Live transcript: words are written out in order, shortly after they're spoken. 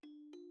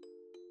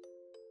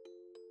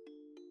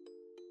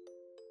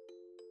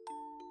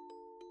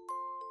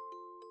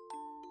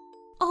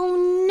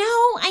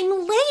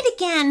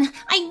again.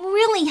 I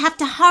really have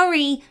to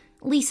hurry,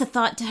 Lisa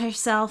thought to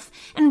herself,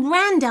 and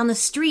ran down the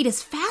street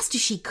as fast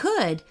as she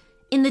could.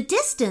 In the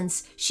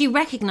distance, she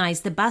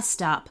recognized the bus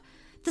stop.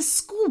 The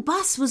school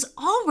bus was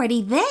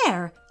already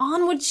there.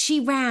 Onward she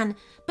ran,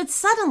 but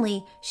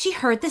suddenly she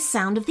heard the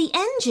sound of the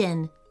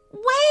engine.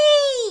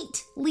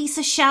 "Wait!"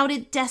 Lisa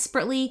shouted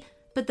desperately,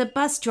 but the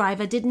bus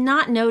driver did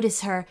not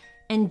notice her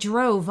and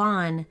drove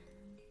on.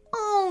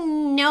 "Oh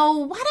no,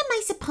 what am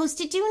I supposed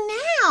to do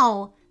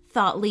now?"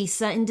 thought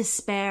Lisa in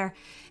despair,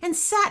 and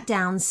sat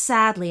down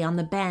sadly on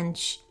the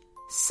bench.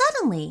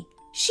 Suddenly,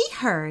 she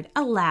heard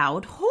a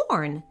loud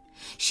horn.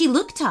 She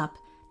looked up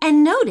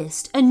and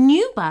noticed a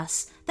new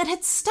bus that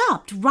had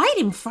stopped right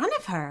in front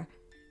of her.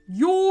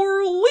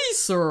 "You're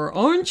Lisa,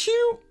 aren't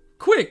you?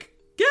 Quick,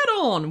 get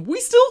on, we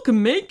still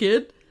can make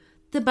it,"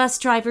 the bus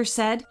driver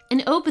said,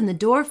 and opened the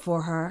door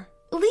for her.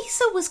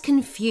 Lisa was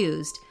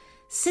confused.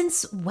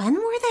 Since when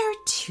were there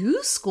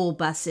 2 school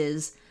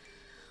buses?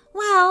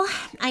 "Well,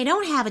 I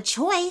don't have a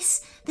choice.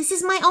 This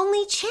is my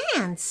only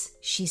chance,"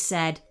 she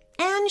said,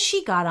 and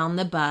she got on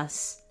the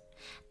bus.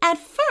 At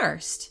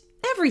first,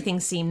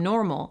 everything seemed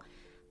normal,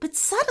 but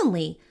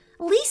suddenly,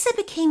 Lisa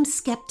became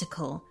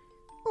skeptical.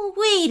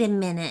 "Wait a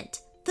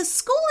minute. The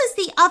school is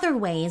the other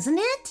way, isn't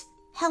it?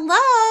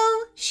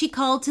 Hello?" she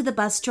called to the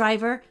bus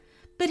driver,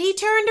 but he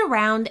turned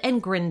around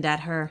and grinned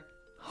at her.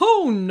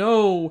 "Oh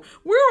no,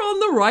 we're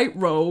on the right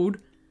road."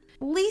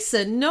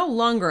 Lisa no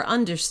longer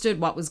understood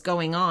what was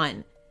going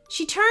on.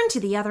 She turned to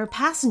the other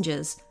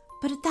passengers,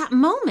 but at that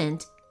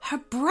moment, her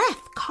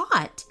breath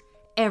caught.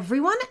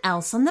 Everyone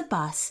else on the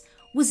bus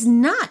was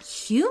not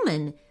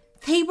human.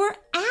 They were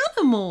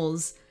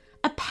animals.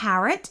 A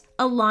parrot,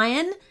 a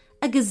lion,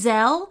 a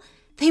gazelle.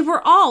 They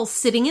were all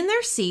sitting in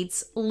their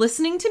seats,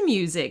 listening to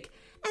music,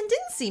 and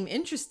didn't seem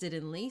interested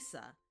in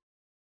Lisa.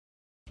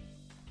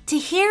 To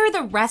hear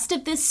the rest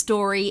of this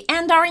story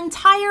and our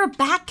entire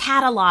back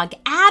catalog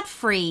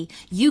ad-free,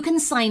 you can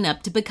sign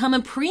up to become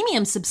a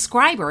premium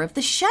subscriber of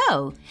the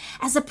show.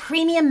 As a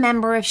premium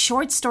member of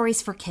Short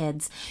Stories for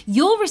Kids,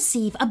 you'll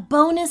receive a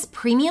bonus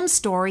premium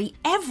story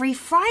every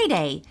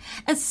Friday,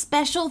 a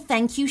special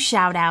thank you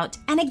shout out,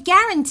 and a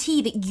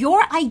guarantee that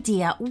your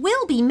idea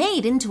will be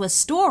made into a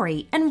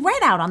story and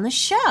read out on the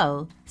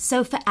show.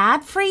 So for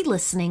ad-free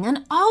listening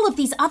and all of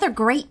these other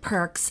great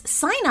perks,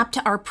 sign up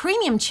to our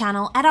premium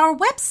channel at our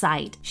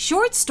website,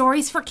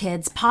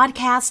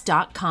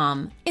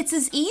 shortstoriesforkidspodcast.com. It's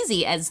as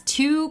easy as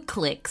 2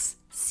 clicks.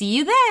 See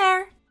you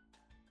there!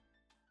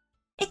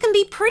 It can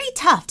be pretty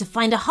tough to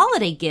find a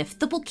holiday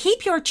gift that will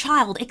keep your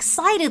child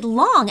excited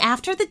long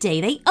after the day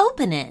they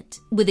open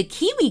it. With a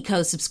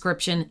KiwiCo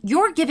subscription,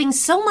 you're giving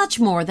so much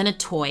more than a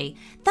toy.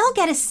 They'll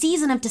get a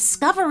season of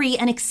discovery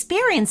and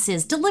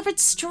experiences delivered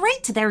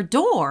straight to their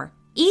door.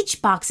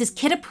 Each box is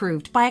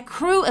kid-approved by a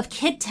crew of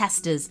kid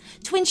testers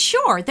to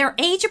ensure they're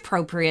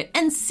age-appropriate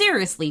and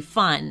seriously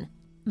fun.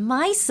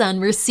 My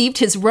son received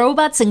his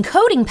robots and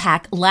coding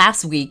pack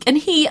last week, and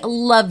he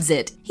loves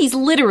it. He's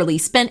literally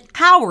spent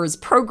hours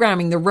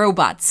programming the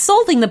robots,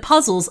 solving the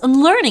puzzles,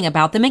 and learning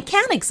about the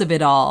mechanics of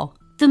it all.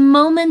 The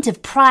moment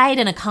of pride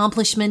and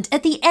accomplishment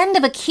at the end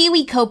of a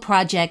KiwiCo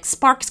project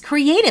sparks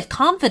creative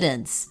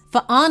confidence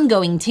for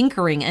ongoing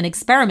tinkering and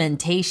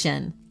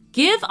experimentation.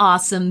 Give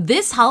awesome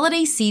this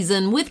holiday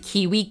season with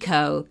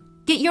KiwiCo.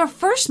 Get your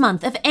first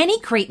month of any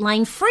crate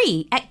line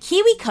free at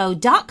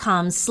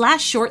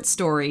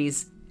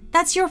kiwico.com/shortstories.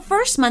 That's your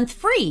first month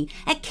free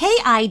at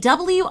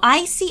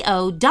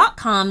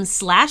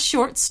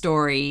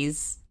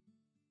kiwico.com/shortstories.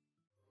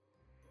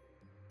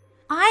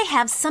 I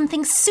have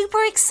something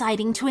super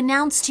exciting to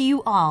announce to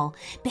you all.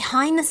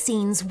 Behind the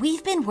scenes,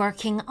 we've been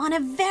working on a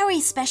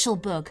very special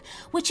book,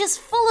 which is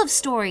full of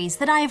stories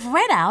that I have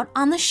read out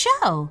on the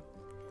show.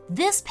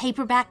 This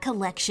paperback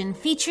collection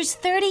features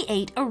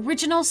 38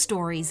 original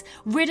stories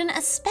written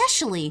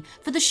especially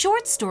for the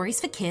Short Stories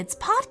for Kids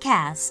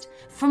podcast.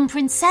 From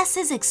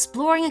princesses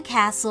exploring a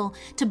castle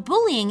to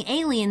bullying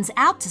aliens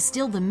out to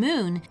steal the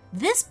moon,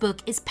 this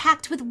book is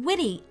packed with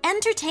witty,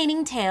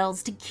 entertaining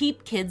tales to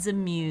keep kids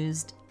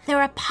amused. There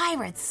are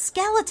pirates,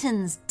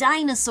 skeletons,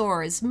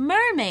 dinosaurs,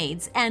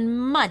 mermaids, and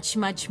much,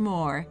 much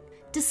more.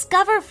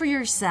 Discover for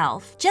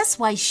yourself just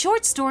why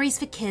Short Stories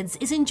for Kids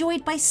is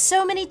enjoyed by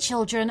so many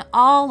children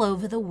all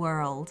over the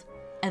world.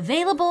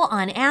 Available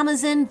on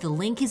Amazon, the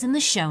link is in the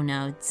show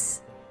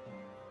notes.